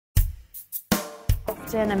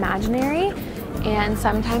often imaginary, and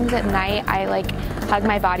sometimes at night I like hug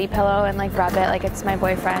my body pillow and like rub it like it's my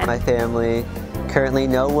boyfriend. My family, currently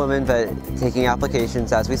no woman, but taking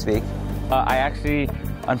applications as we speak. I actually,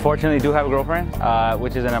 unfortunately, do have a girlfriend,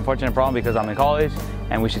 which is an unfortunate problem because I'm in college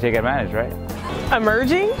and we should take advantage, right?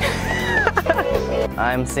 Emerging?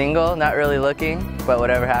 I'm single, not really looking, but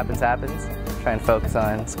whatever happens, happens. Try and focus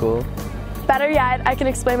on school. Better yet, I can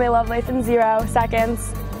explain my love life in 0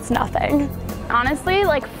 seconds. It's nothing. Honestly,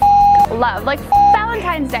 like love, like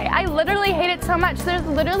Valentine's Day. I literally hate it so much. There's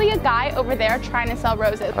literally a guy over there trying to sell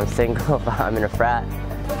roses. I'm single, but I'm in a frat.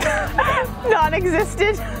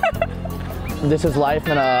 Non-existent. This is life,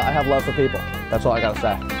 and I have love for people. That's all I gotta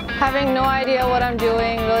say. Having no idea what I'm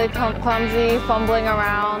doing, really clumsy, fumbling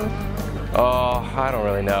around. Oh, I don't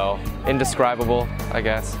really know. Indescribable, I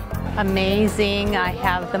guess. Amazing. I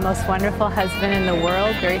have the most wonderful husband in the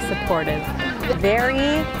world, very supportive.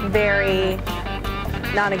 Very, very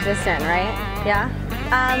non-existent, right? Yeah?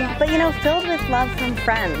 But you know, filled with love from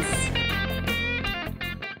friends.